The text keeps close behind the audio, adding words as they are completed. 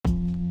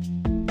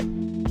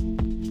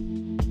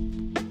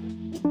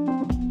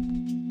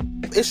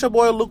life? It's your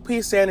boy Luke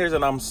P. Sanders,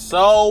 and I'm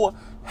so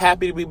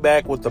happy to be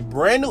back with a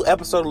brand new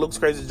episode of Luke's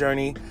Crazy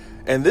Journey.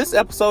 And this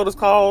episode is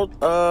called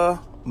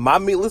My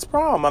Meatless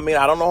Prom. I mean,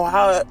 I don't know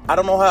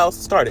how else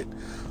to start it,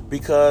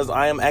 because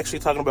I am actually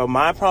talking about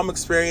my prom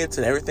experience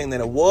and everything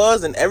that it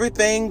was and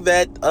everything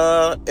that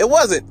it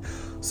wasn't.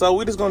 So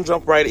we're just gonna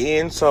jump right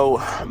in. So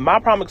my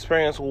prom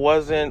experience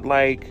wasn't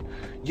like,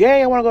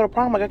 yay, I want to go to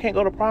prom. Like, I can't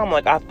go to prom.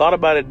 Like, I thought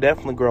about it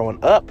definitely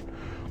growing up,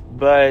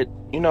 but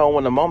you know,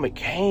 when the moment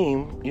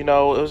came, you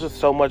know, it was just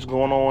so much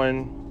going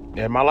on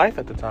in my life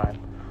at the time.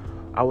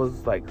 I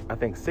was like, I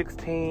think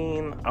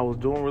 16. I was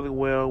doing really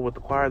well with the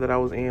choir that I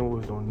was in. We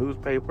was doing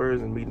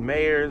newspapers and meeting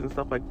mayors and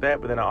stuff like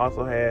that. But then I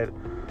also had,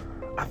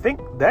 I think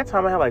that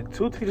time I had like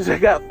 2 teachers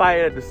that got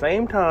fired at the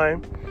same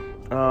time.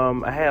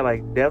 I had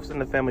like deaths in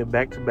the family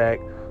back to back.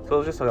 So it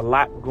was just like a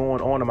lot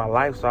going on in my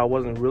life. So I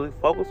wasn't really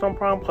focused on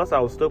prom. Plus I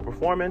was still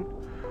performing.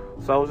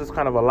 So it was just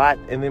kind of a lot.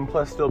 And then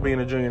plus still being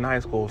a junior in high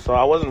school. So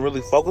I wasn't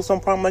really focused on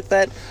prom like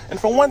that. And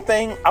for one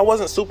thing, I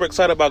wasn't super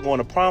excited about going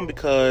to prom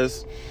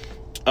because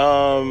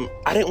I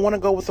didn't want to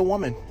go with a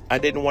woman. I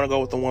didn't want to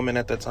go with a woman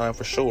at that time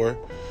for sure.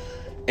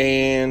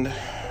 And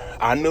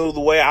I knew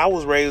the way I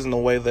was raised and the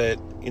way that,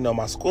 you know,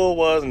 my school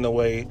was and the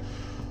way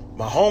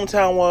my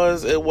hometown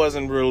was, it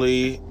wasn't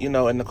really, you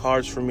know, in the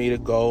cards for me to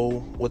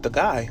go with a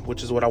guy,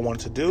 which is what I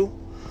wanted to do.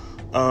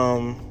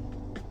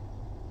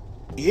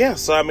 Yeah,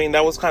 so I mean,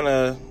 that was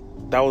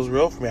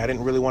real for me. I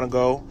didn't really want to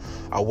go.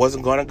 I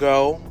wasn't going to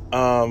go.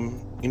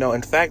 You know,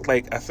 in fact,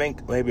 like, I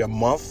think maybe a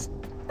month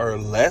or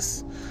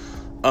less,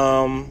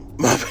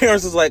 my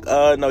parents was like,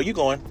 no, you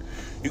going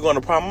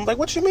to prom. I'm like,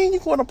 what you mean you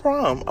going to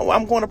prom?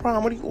 I'm going to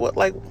prom.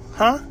 Like,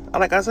 huh?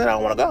 Like I said, I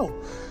don't want to go.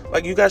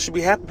 Like, you guys should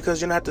be happy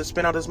because you don't have to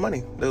spend all this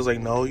money. They was like,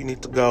 no, you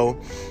need to go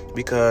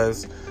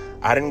because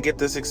I didn't get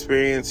this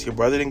experience. Your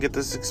brother didn't get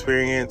this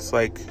experience.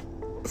 Like,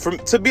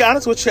 to be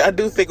honest with you, I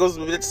do think it was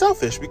a bit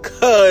selfish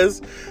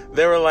because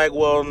they were like,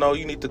 well, no,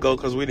 you need to go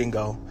because we didn't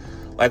go.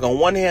 Like, on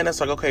one hand, it's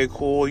like, okay,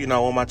 cool. You know, I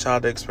want my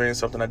child to experience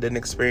something I didn't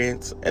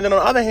experience. And then on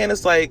the other hand,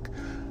 it's like,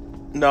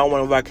 no, I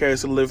want to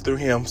vicariously live through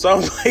him. So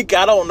I'm like,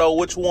 I don't know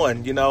which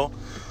one, you know.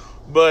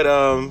 But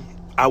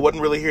I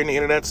wasn't really hearing the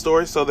end of that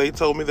story. So they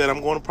told me that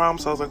I'm going to prom.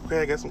 So I was like, okay,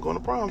 I guess I'm going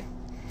to prom.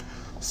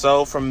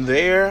 So from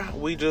there,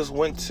 we just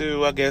went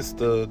to, I guess,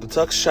 the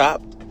tuck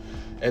shop.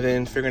 And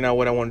then figuring out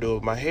what I want to do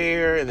with my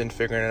hair. And then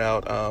figuring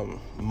out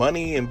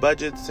money and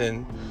budgets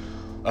and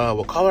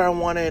what color I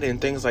wanted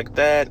and things like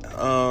that.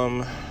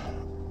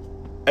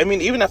 I mean,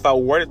 even if I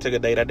were to take a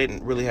date, I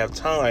didn't really have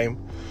time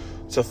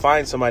to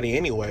find somebody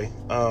anyway.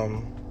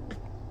 But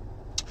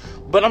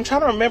I'm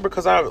trying to remember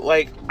because I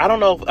don't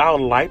know if I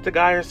liked the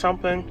guy or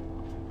something.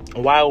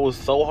 Why it was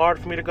so hard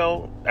for me to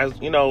go, as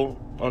you know,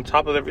 on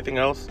top of everything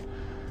else,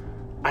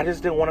 I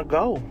just didn't want to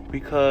go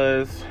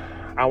because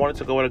I wanted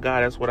to go with a guy.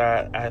 That's what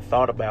I had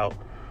thought about.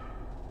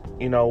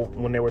 You know,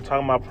 when they were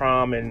talking about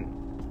prom and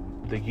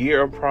the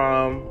year of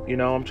prom, you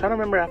know, I'm trying to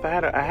remember if I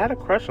had a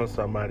crush on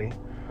somebody,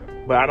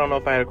 but I don't know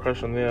if I had a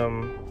crush on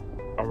them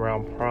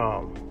around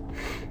prom.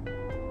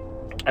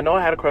 I know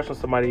I had a crush on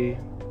somebody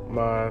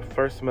my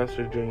first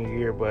semester junior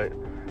year, but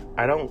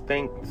I don't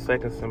think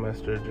second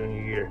semester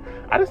junior year.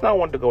 I just not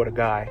wanted to go with a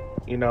guy,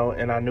 you know,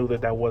 and I knew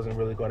that wasn't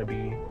really going to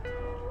be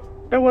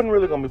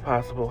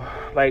possible.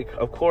 Like,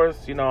 of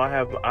course, you know,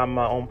 I'm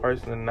my own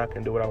person and I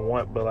can do what I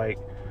want, but like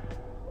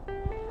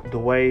the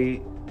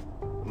way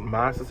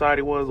my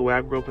society was, the way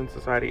I grew up in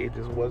society, it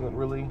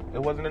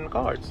wasn't in the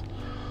cards.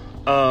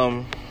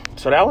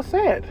 So that was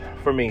sad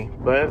for me,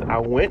 but I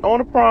went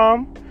on a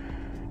prom.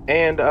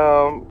 And,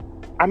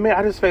 I mean,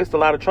 I just faced a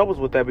lot of troubles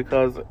with that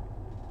because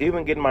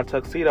even getting my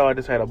tuxedo, I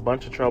just had a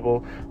bunch of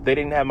trouble. They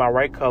didn't have my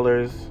right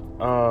colors.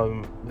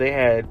 They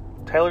had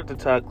tailored the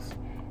tux,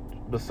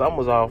 but some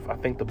was off. I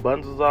think the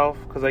buttons was off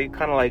because I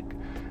kind of like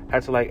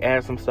had to like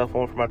add some stuff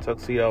on for my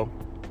tuxedo.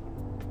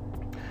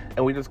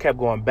 And we just kept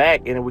going back,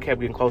 and then we kept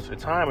getting closer to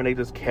time, and they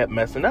just kept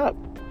messing up.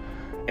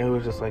 And it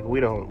was just like, we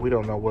don't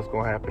know what's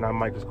going to happen. I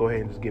might just go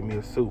ahead and just get me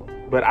a suit.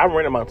 But I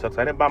rented my tux.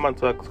 I didn't buy my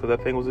tux because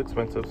that thing was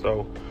expensive,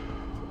 so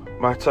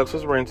my tux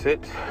was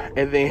rented.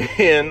 And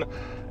then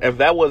if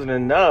that wasn't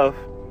enough,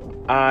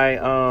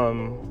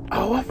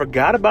 I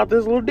forgot about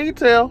this little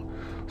detail.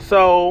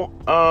 So,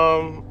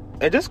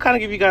 and just kind of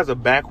give you guys a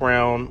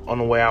background on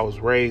the way I was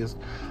raised.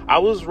 I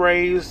was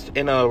raised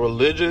in a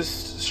religious,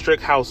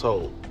 strict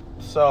household.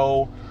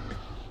 So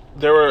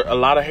there were a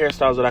lot of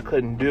hairstyles that I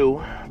couldn't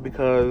do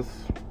because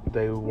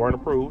they weren't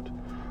approved.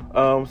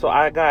 So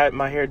I got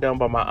my hair done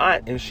by my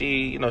aunt, and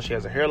she, you know, she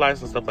has a hair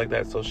license and stuff like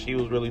that. So she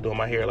was really doing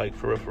my hair, like,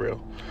 for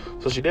real.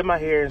 So she did my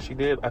hair, and she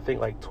did, I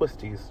think, like,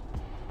 twisties.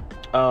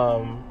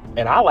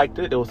 And I liked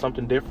it. It was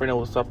something different. It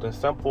was something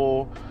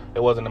simple.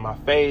 It wasn't in my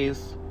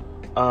face.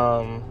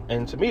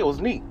 And to me, it was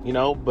neat, you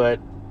know, but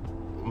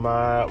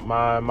my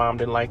mom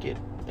didn't like it.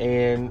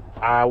 And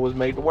I was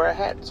made to wear a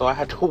hat. So I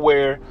had to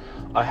wear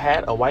a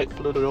hat, a white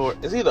fedora.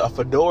 It's either a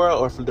fedora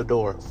or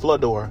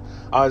fedora.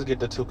 I always get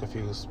the two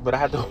confused. But I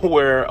had to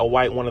wear a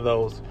white one of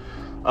those.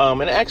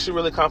 And it actually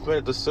really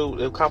complimented the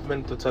suit. It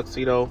complimented the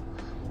tuxedo.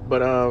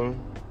 But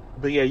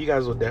But yeah, you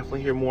guys will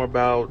definitely hear more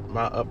about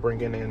my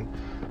upbringing and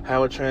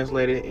how it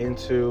translated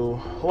into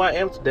who I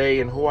am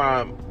today and who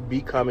I'm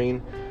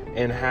becoming,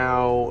 and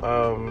how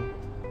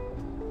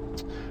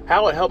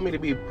it helped me to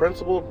be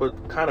principled,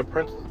 but kind of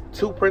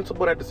too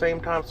principled at the same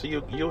time. So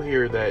you'll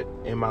hear that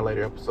in my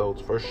later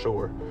episodes for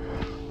sure.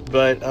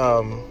 But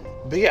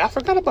yeah, I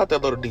forgot about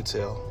that little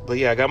detail. But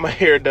yeah, I got my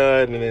hair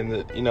done, and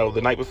then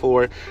the night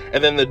before,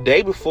 and then the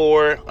day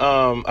before,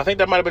 I think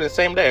that might have been the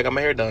same day I got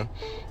my hair done,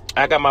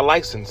 I got my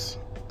license.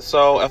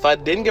 So if I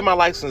didn't get my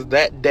license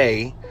that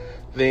day,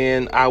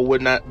 then I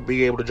would not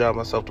be able to drive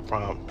myself to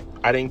prom.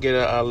 I didn't get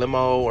a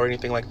limo or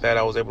anything like that.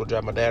 I was able to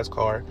drive my dad's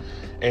car,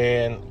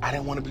 and I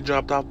didn't want to be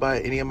dropped off by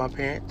any of my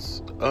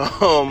parents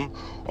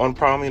on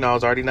prom. I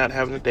was already not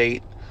having a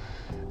date,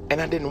 and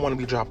I didn't want to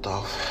be dropped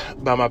off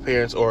by my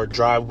parents or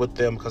drive with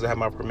them because I had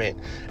my permit.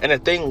 And the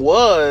thing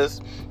was,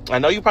 I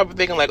know you're probably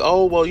thinking like,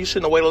 oh, well, you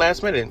shouldn't have waited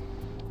last minute.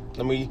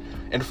 Let me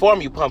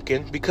inform you,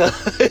 pumpkin,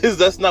 because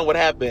that's not what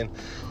happened.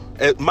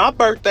 My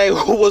birthday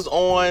was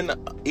on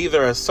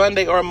either a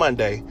Sunday or a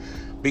Monday,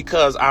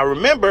 because I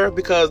remember,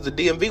 because the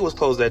DMV was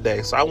closed that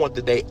day. So I went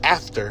the day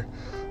after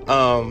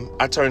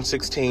I turned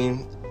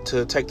 16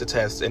 to take the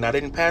test, and I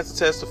didn't pass the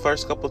test the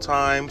first couple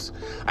times.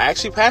 I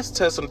actually passed the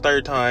test on the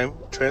third time,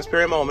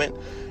 transparent moment,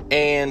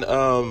 and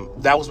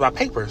that was my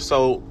paper.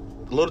 So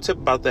a little tip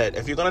about that: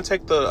 if you're gonna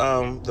take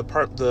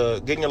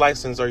the getting your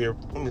license or your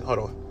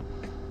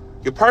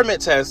permit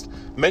test,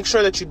 make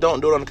sure that you don't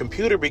do it on the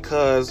computer,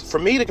 because for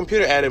me, the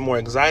computer added more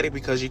anxiety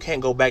because you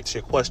can't go back to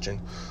your question.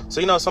 So,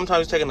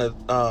 sometimes you're taking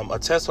a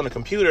test on the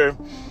computer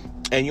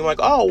and you're like,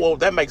 oh, well,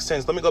 that makes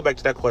sense. Let me go back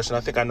to that question. I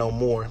think I know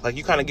more. Like,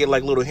 you kind of get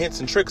like little hints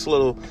and tricks a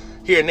little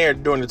here and there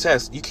during the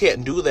test. You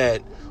can't do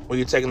that when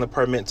you're taking the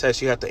permit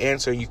test. You have to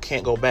answer, you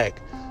can't go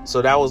back.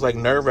 So that was like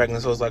nerve-wracking.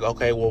 So it's like,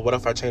 okay, well, what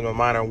if I change my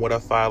mind? Or what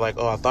if I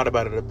I thought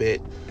about it a bit,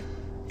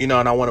 and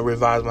I want to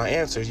revise my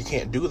answers. You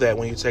can't do that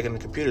when you're taking the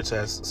computer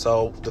test.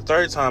 So the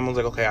third time I was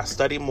like, okay, I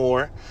studied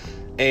more,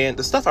 and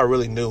the stuff I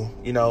really knew,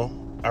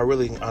 I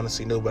really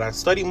honestly knew, but I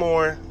studied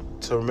more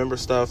to remember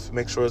stuff,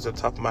 make sure it's at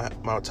the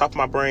top of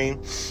my brain.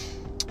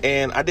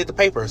 And I did the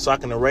paper so I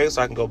can erase,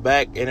 so I can go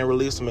back and it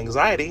relieve some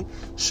anxiety.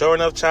 Sure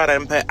enough, child,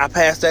 I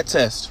passed that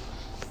test.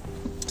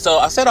 So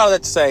I said all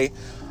that to say,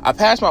 I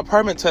passed my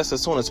permit test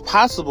as soon as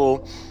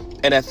possible.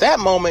 And at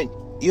that moment,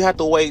 you have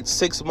to wait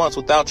 6 months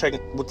without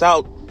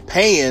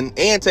paying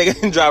and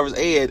taking driver's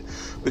ed,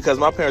 because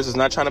my parents is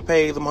not trying to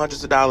pay them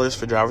hundreds of dollars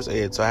for driver's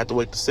ed. So I had to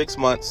wait the 6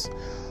 months.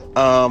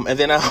 And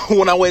then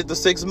when I waited the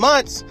 6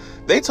 months,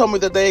 they told me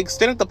that they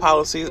extended the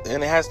policy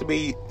and it has to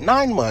be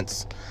 9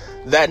 months.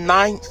 That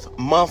 9th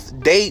month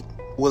date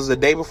was the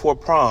day before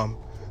prom,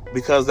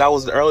 because that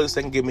was the earliest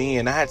they can get me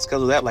in. I had to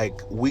schedule that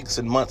like weeks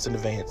and months in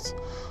advance.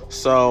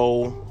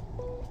 So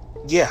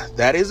yeah,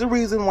 that is the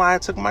reason why I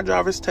took my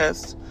driver's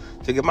test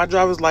to get my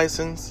driver's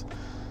license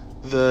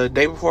the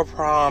day before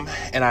prom,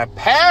 and I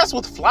passed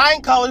with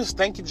flying colors.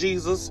 Thank you,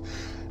 Jesus.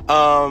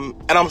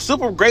 And I'm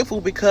super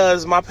grateful,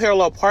 because my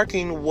parallel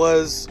parking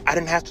I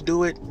didn't have to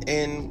do it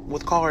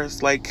with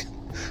cars. Like,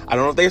 I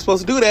don't know if they're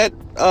supposed to do that,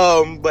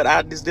 but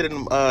I just did it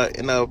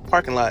in a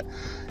parking lot,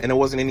 and there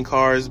wasn't any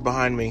cars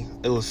behind me.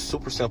 It was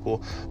super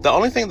simple. The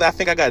only thing that I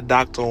think I got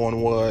docked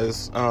on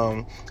was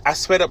I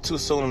sped up too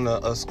soon in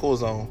a school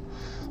zone.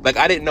 Like,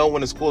 I didn't know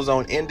when the school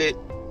zone ended,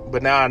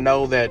 but now I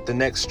know that the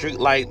next street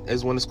light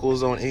is when the school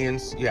zone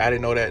ends. Yeah, I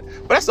didn't know that.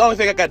 But that's the only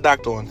thing I got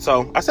docked on.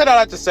 So I said all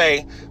that to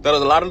say that there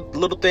was a lot of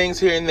little things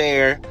here and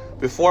there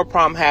before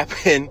prom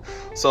happened.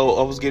 So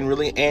I was getting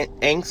really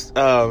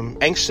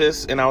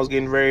anxious, and I was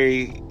getting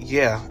very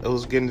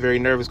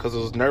nervous, because it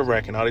was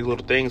nerve-wracking. All these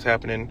little things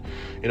happening,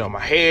 my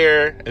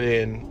hair, and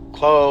then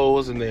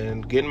clothes, and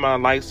then getting my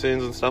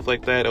license and stuff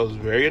like that. It was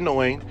very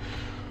annoying.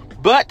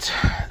 But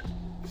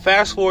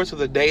fast forward to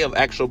the day of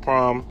actual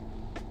prom,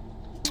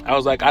 I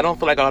was like, I don't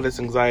feel like all this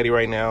anxiety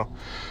right now.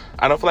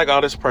 I don't feel like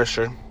all this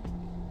pressure.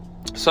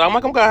 So I'm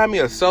like, I'm going to have me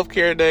a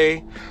self-care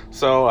day.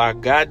 So I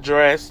got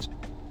dressed.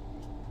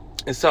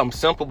 It's something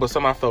simple, but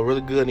something I felt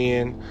really good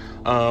in.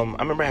 I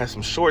remember I had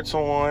some shorts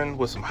on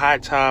with some high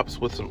tops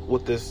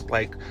with this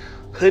like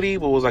hoodie,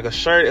 but it was like a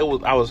shirt.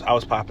 I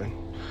was popping.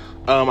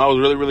 I was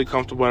really, really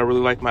comfortable. I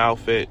really liked my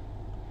outfit.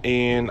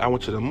 And I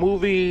went to the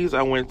movies.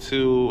 I went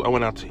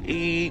out to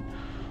eat.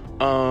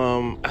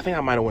 I think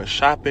I might have went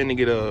shopping to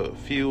get a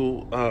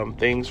few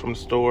things from the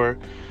store,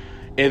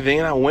 and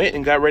then I went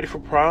and got ready for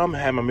prom.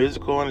 And had my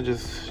music on and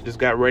just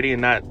got ready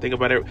and not think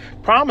about it.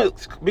 Prom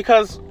is,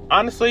 because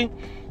honestly,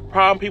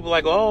 prom people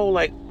like, oh,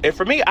 like, and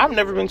for me, I've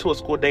never been to a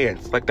school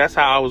dance. Like, that's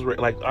how I was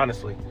like,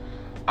 honestly,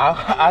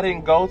 I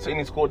didn't go to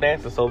any school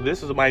dances, so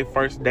this is my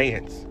first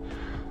dance.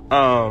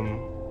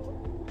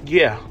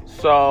 Yeah,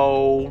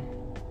 so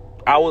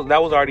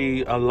that was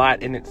already a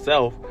lot in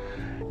itself.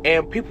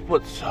 And people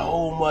put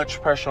so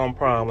much pressure on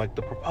prom, like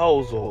the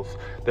proposals,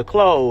 the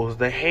clothes,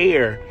 the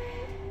hair.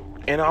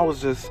 And I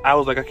was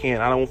like, I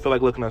don't feel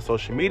like looking at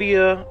social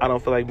media. I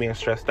don't feel like being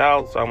stressed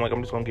out. So I'm like,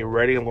 I'm just going to get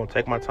ready. I'm going to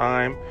take my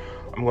time.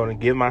 I'm going to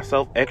give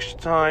myself extra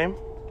time.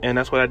 And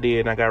that's what I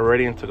did. And I got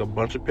ready and took a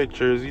bunch of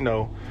pictures,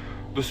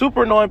 the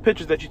super annoying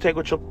pictures that you take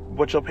with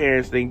your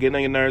parents, they get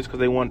on your nerves because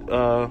they want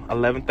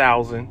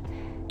 11,000.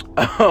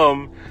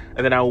 And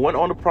then I went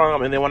on to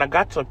prom, and then when I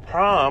got to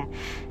prom,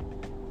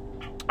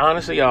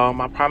 honestly, y'all,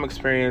 my prom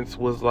experience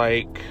was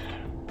like,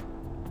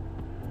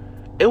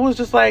 it was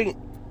just like,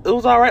 it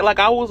was all right. Like,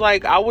 I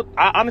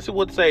honestly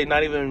would say,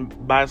 not even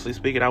biasly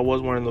speaking, I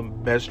was one of the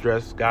best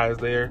dressed guys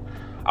there.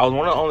 I was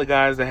one of the only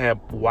guys that had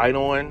white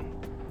on.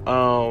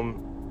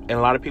 And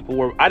a lot of people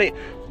were,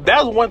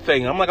 that was one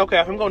thing. I'm like, okay,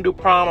 if I'm going to do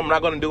prom, I'm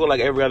not going to do it like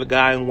every other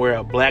guy and wear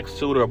a black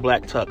suit or a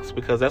black tux,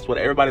 because that's what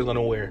everybody's going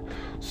to wear.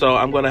 So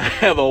I'm going to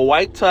have a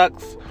white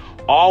tux,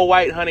 all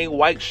white, honey,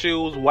 white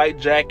shoes, white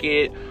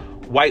jacket,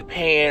 white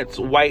pants,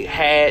 white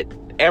hat,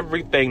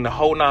 everything, the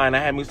whole nine. I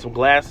had me some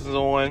glasses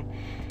on,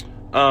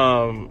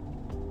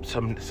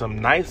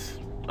 some nice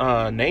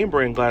name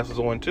brand glasses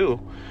on too,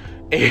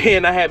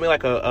 and I had me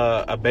like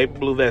a baby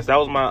blue vest. That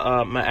was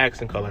my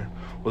accent color,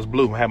 was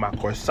blue. I had my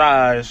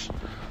corsage.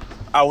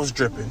 I was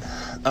dripping,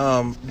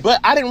 but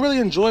I didn't really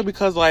enjoy it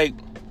because, like,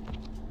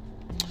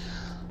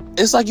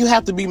 it's like you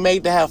have to be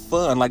made to have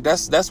fun. Like,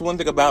 that's one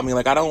thing about me.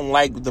 Like, I don't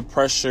like the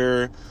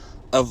pressure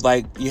of,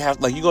 like, you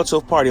go to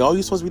a party, oh,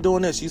 you're supposed to be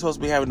doing this, you're supposed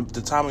to be having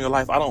the time of your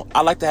life.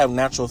 I like to have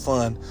natural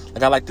fun.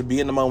 Like, I like to be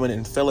in the moment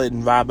and feel it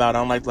and vibe out.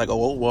 I don't like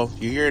oh, well,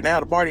 you're here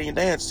now to party and you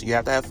dance, you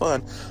have to have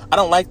fun. I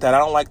don't like that.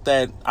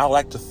 I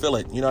like to feel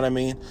it, you know what I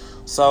mean?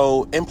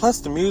 So, and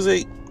plus the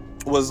music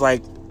was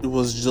like, it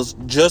was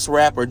just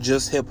rap or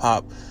just hip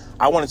hop.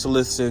 I wanted to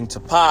listen to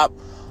pop.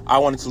 I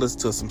wanted to listen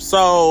to some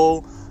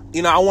soul.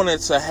 You know, I wanted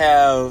to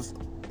have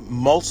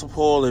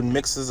multiple and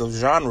mixes of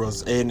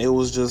genres, and it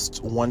was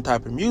just one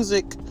type of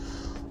music.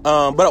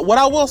 But what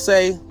I will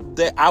say,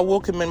 that I will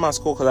commend my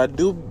school, because I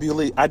do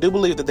believe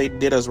that they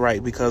did us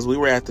right, because we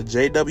were at the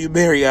JW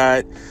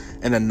Marriott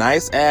in a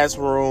nice ass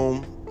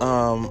room.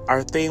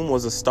 Our theme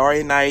was a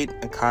Starry Night.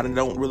 I kind of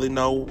don't really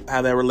know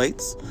how that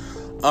relates.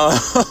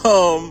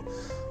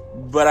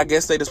 But I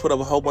guess they just put up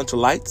a whole bunch of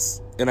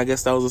lights, and I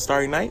guess that was a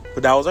Starry Night.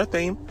 But that was our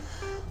theme.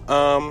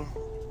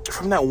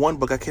 From that one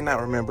book, I cannot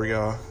remember,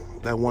 y'all.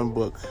 That one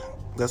book.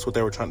 That's what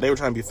they were trying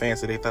to be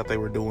fancy. They thought they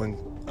were doing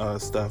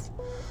stuff.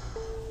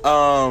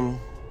 But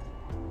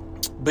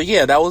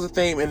yeah, that was the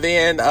theme. And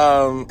then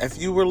if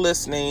you were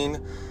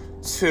listening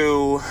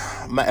to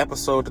my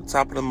episode at the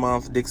top of the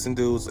month, Dixon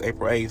Dudes,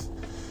 April 8th,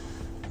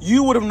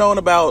 you would have known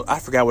about, I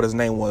forgot what his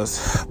name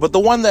was, but the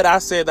one that I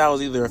said that I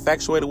was either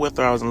infatuated with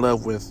or I was in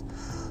love with.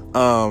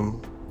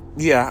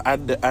 Yeah, I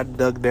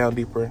dug down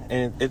deeper,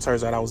 and it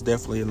turns out I was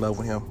definitely in love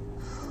with him,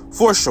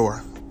 for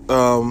sure.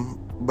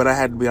 But I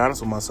had to be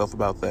honest with myself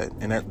about that,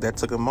 and that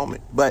took a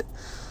moment. But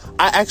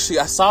I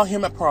saw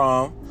him at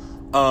prom,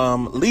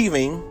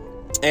 leaving,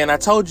 and I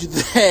told you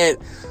that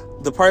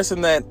the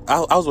person that I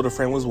was with, a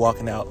friend, was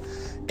walking out,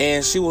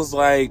 and she was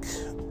like,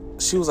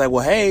 well,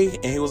 hey,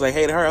 and he was like,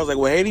 hey to her. I was like,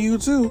 well, hey to you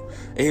too,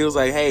 and he was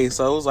like, hey.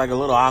 So it was like a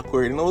little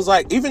awkward, and it was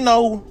like, even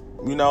though,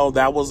 you know,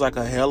 that was like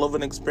a hell of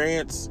an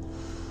experience,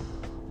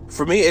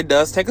 for me, it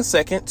does take a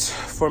second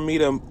for me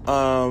to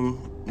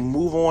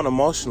move on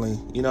emotionally.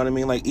 You know what I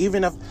mean? Like,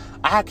 even if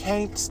I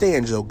can't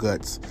stand your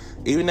guts,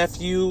 even if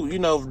you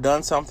know, have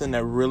done something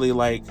that really,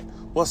 like,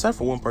 well, except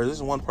for one person. This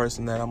is one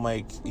person that I'm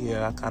like,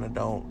 yeah, I kind of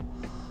don't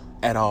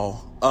at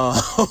all.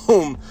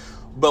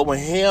 But with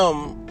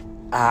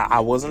him,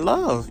 I was in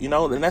love, you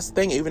know, and that's the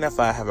thing. Even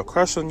if I have a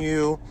crush on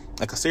you,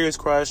 like a serious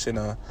crush, and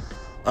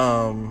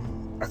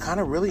or kind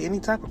of really any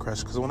type of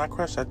crush, because when I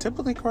crush, I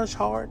typically crush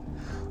hard.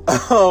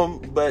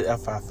 But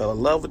if I fell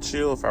in love with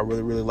you, if I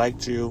really, really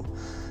liked you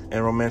in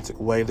a romantic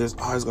way, there's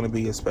always going to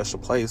be a special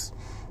place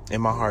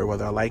in my heart,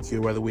 whether I like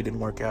you, whether we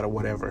didn't work out or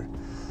whatever.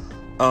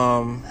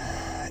 And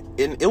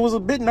it was a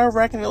bit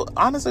nerve-wracking.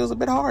 Honestly, it was a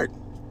bit hard,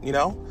 you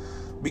know,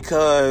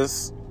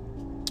 because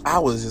I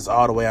was just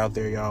all the way out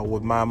there, y'all,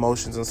 with my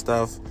emotions and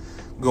stuff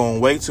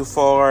going way too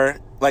far.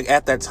 Like,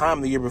 at that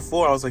time, the year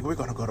before, I was like, we're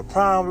going to go to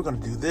prom, we're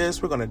going to do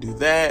this, we're going to do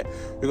that,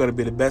 we're going to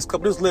be the best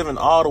couple. Just living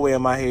all the way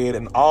in my head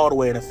and all the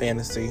way in a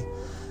fantasy,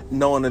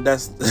 knowing that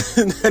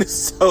that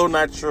is so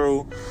not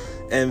true,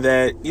 and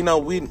that, you know,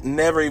 we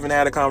never even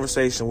had a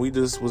conversation. We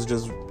was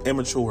just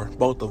immature,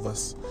 both of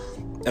us,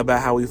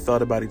 about how we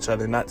felt about each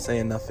other, not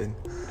saying nothing.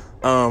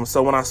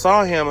 So when I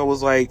saw him, it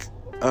was like,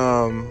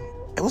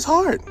 it was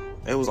hard.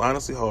 It was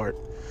honestly hard,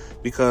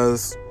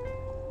 because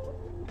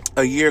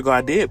a year ago,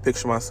 I did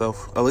picture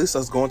myself, at least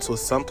us going to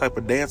some type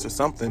of dance or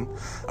something.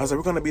 I was like,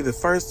 we're going to be the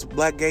first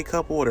black gay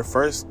couple, or the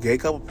first gay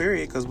couple,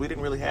 period, because we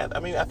didn't really have,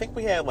 I mean, I think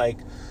we had, like,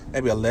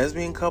 maybe a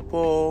lesbian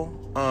couple.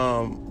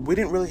 We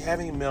didn't really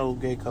have any male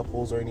gay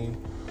couples or any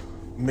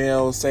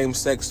male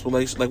same-sex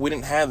relations. Like, we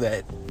didn't have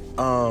that.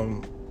 I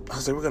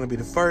was like, we're going to be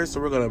the first, so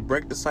we're going to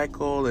break the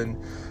cycle,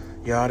 and,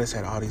 yeah, I just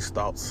had all these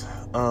thoughts.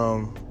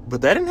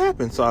 But that didn't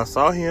happen, so I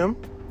saw him,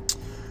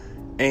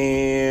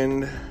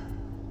 and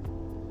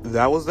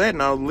that was that,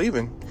 and I was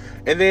leaving.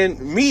 And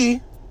then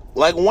me,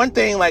 like, one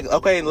thing, like,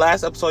 okay,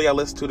 last episode y'all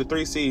listened to, the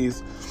 3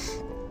 C's,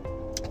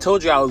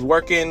 told you I was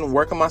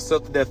working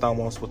myself to death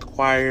almost with the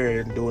choir,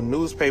 and doing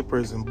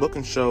newspapers and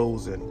booking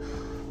shows and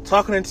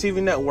talking to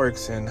TV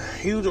networks and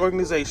huge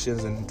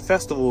organizations and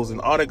festivals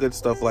and all that good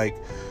stuff. Like,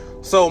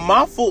 so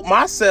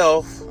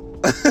myself,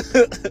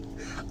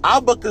 I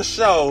booked a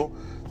show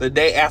the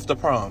day after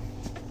prom.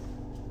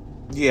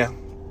 Yeah.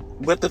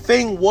 But the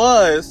thing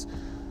was,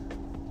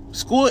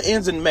 school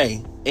ends in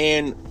May,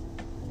 and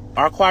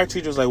our choir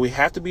teacher was like, we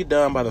have to be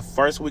done by the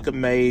first week of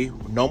May.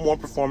 No more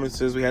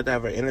performances. We have to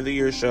have our end of the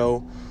year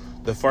show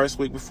the first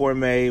week before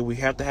May. We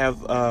have to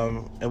have,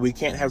 and we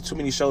can't have too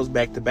many shows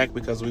back to back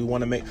because we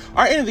want to make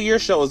our end of the year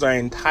show is our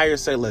entire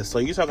set list. So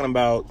you're talking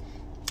about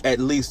at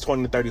least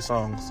 20 to 30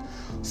 songs.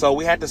 So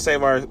we had to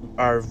save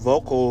our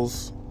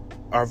vocals,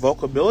 our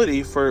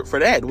vocability for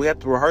that. We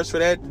had to rehearse for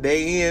that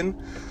day in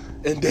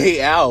and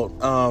day out,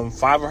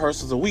 5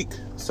 rehearsals a week.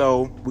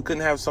 So we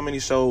couldn't have so many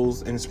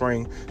shows in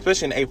spring,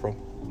 especially in April.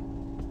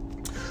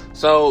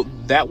 So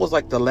that was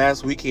like the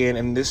last weekend,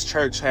 and this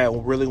church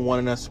had really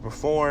wanted us to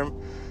perform.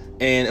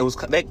 And it was,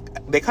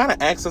 they kind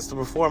of asked us to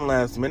perform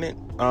last minute,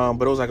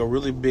 but it was like a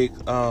really big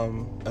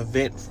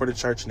event for the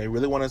church, and they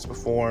really wanted us to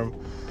perform.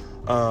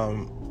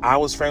 I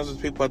was friends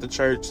with people at the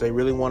church. They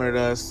really wanted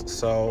us,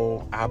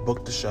 so I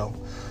booked the show.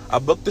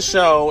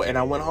 And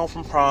I went home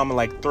from prom at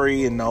like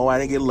 3, and no, I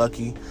didn't get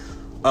lucky.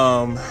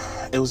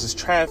 It was just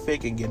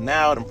traffic and getting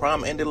out, and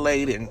prom ended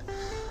late, and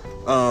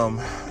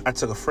I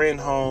took a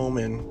friend home,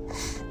 and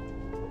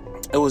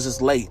it was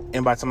just late.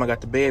 And by the time I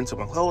got to bed and took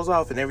my clothes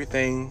off and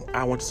everything,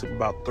 I went to sleep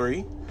about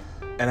 3,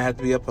 and I had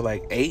to be up at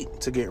like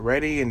 8 to get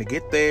ready and to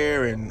get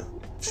there, and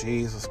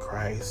Jesus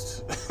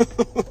Christ.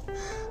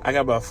 I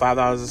got about 5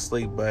 hours of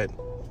sleep, but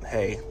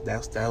hey,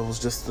 that was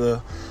just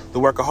the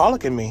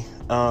workaholic in me.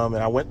 And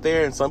I went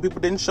there, and some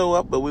people didn't show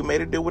up, but we made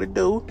it do what it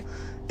do.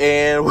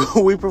 And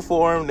we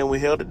performed, and we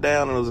held it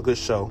down, and it was a good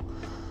show.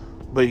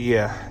 But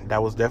yeah,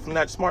 that was definitely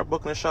not smart,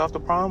 booking a show after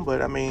prom.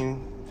 But I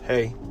mean,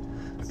 hey,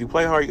 if you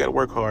play hard, you got to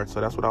work hard. So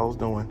that's what I was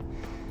doing.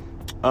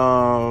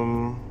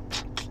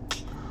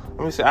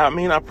 Let me see. I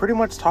mean, I pretty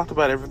much talked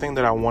about everything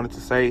that I wanted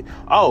to say.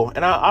 Oh,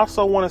 and I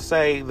also want to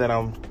say that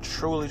I'm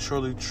truly,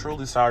 truly,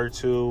 truly sorry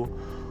to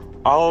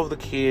all of the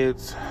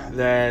kids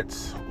that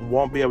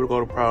won't be able to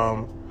go to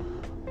prom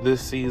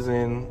this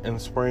season in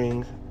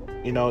spring.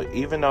 You know,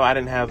 even though I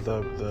didn't have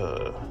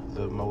the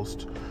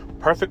most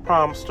perfect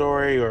prom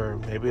story, or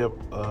maybe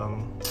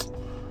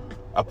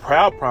a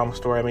proud prom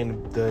story. I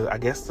mean, I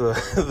guess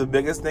the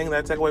biggest thing that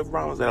I take away from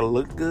prom is that it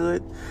looked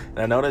good. And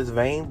I know that's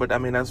vain, but I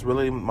mean, that's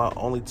really my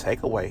only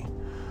takeaway.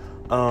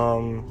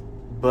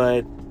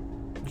 But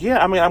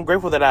yeah, I mean, I'm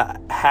grateful that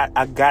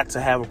I got to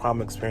have a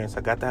prom experience.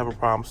 I got to have a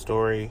prom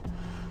story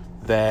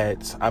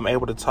that I'm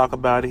able to talk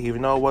about it.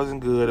 Even though it wasn't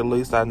good, at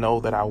least I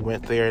know that I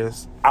went there.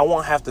 I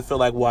won't have to feel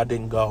like, well, I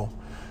didn't go,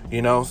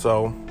 you know?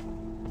 So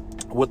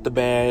with the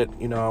bad,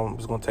 you know, I'm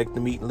just going to take the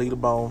meat and leave the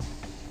bone.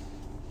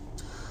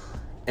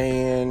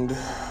 And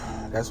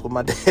that's what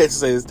my dad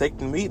says, take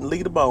the meat and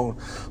leave the bone.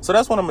 So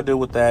that's what I'm going to do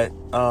with that.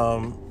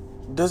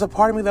 There's a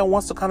part of me that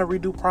wants to kind of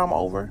redo prom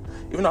over.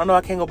 Even though I know I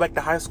can't go back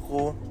to high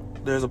school,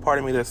 there's a part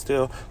of me that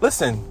still...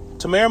 Listen,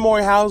 Tamara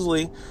Mori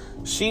Housley,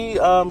 she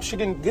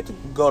didn't get to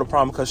go to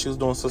prom because she was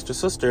doing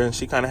Sister, and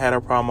she kind of had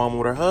her prom moment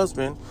with her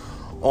husband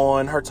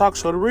on her talk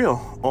show, The Real,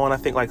 on, I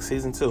think, like,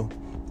 season 2.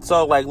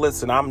 So, like,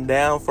 listen, I'm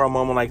down for a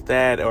moment like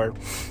that, or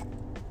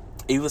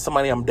even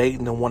somebody I'm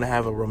dating and want to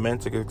have a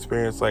romantic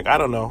experience. Like, I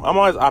don't know. I'm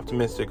always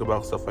optimistic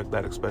about stuff like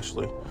that,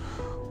 especially.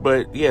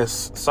 But,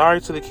 yes,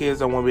 sorry to the kids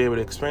that won't be able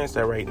to experience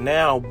that right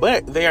now,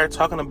 but they are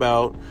talking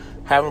about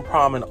having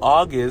prom in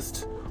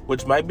August,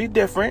 which might be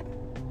different,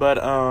 but,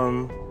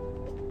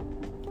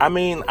 I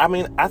mean,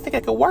 I think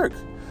it could work.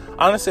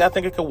 Honestly, I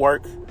think it could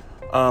work.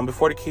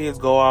 Before the kids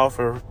go off,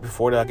 or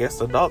before I guess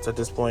the adults at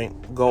this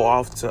point go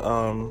off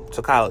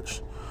to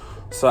college.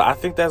 So I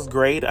think that's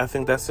great. I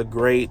think that's a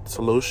great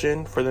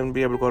solution for them to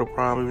be able to go to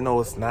prom, even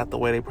though it's not the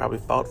way they probably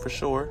thought for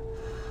sure.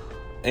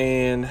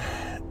 And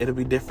it'll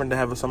be different to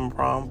have a summer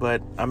prom,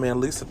 but I mean, at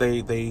least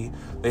they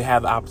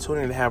have the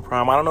opportunity to have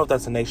prom. I don't know if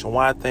that's a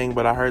nationwide thing,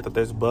 but I heard that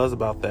there's buzz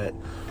about that.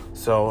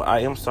 So I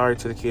am sorry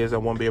to the kids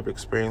that won't be able to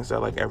experience that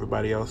like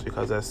everybody else,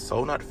 because that's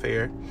so not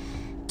fair.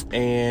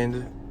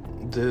 And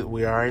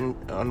we are in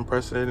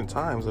unprecedented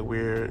times.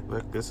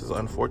 This is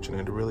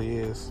unfortunate. It really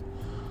is.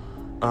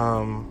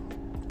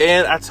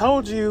 And I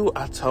told you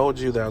that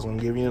I was going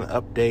to give you an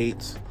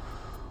update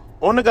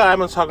on the guy I've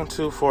been talking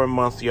to for a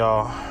month,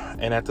 y'all.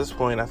 And at this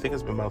point, I think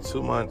it's been about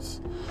 2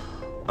 months.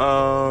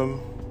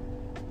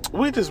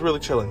 We're just really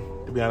chilling,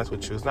 to be honest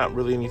with you. It's not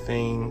really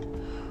anything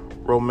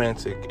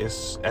romantic.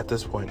 It's at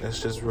this point,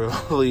 it's just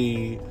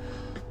really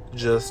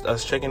just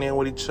us checking in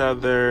with each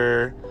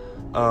other,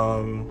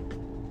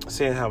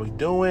 seeing how we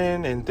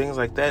doing and things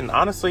like that. And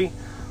honestly,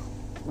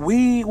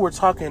 we were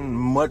talking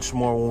much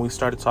more when we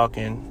started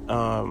talking.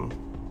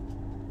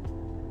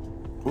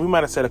 We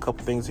might have said a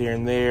couple things here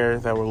and there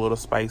that were a little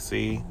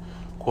spicy,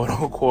 quote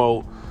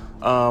unquote.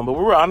 But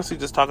we were honestly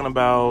just talking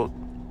about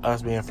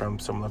us being from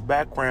similar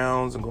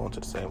backgrounds and going to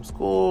the same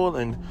school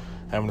and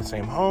having the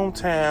same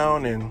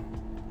hometown and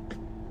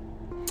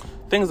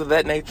things of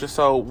that nature.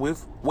 So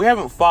we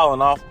haven't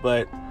fallen off,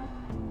 but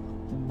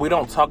we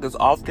don't talk as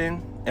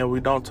often and we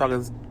don't talk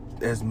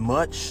as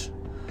much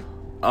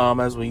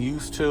as we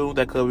used to.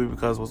 That could be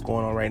because what's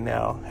going on right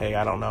now. Hey,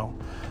 I don't know.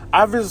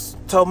 I've just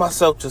told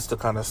myself just to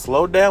kind of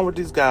slow down with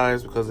these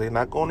guys because they're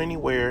not going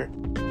anywhere.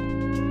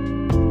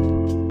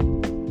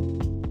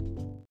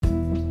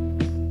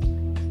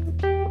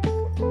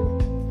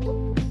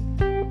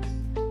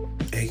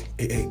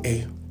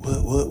 Hey,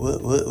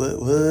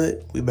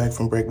 what? We back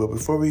from break, but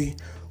before we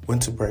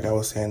went to break, I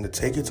was saying to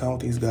take your time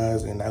with these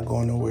guys and not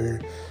going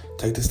nowhere.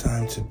 Take this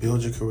time to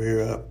build your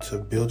career up, to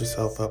build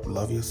yourself up,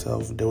 love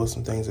yourself, deal with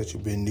some things that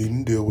you've been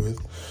needing to deal with,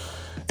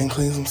 and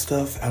clean some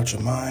stuff out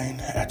your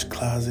mind, out your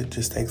closet.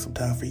 Just take some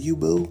time for you,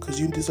 boo, because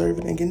you deserve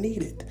it and you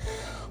need it.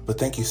 But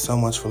thank you so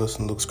much for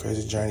listening to Luke's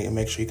Crazy Journey, and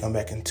make sure you come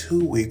back in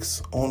 2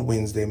 weeks on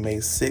Wednesday, May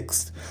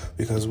 6th,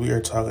 because we are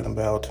talking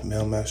about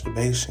male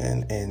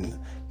masturbation and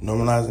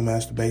normalizing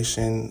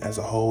masturbation as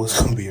a whole. It's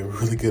going to be a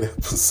really good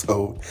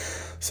episode.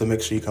 So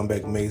make sure you come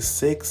back May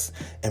 6th,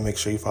 and make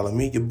sure you follow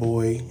me, your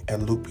boy,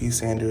 at Luke P.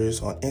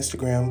 Sanders on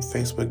Instagram,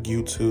 Facebook,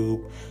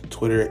 YouTube,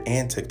 Twitter,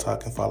 and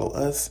TikTok, and follow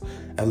us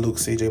at Luke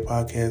CJ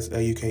Podcast,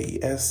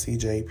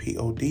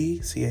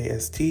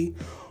 LUKESCJPODCAST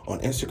on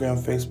Instagram,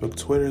 Facebook,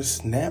 Twitter,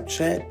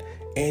 Snapchat,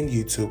 and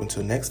YouTube.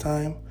 Until next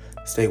time,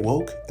 stay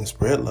woke and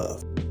spread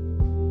love.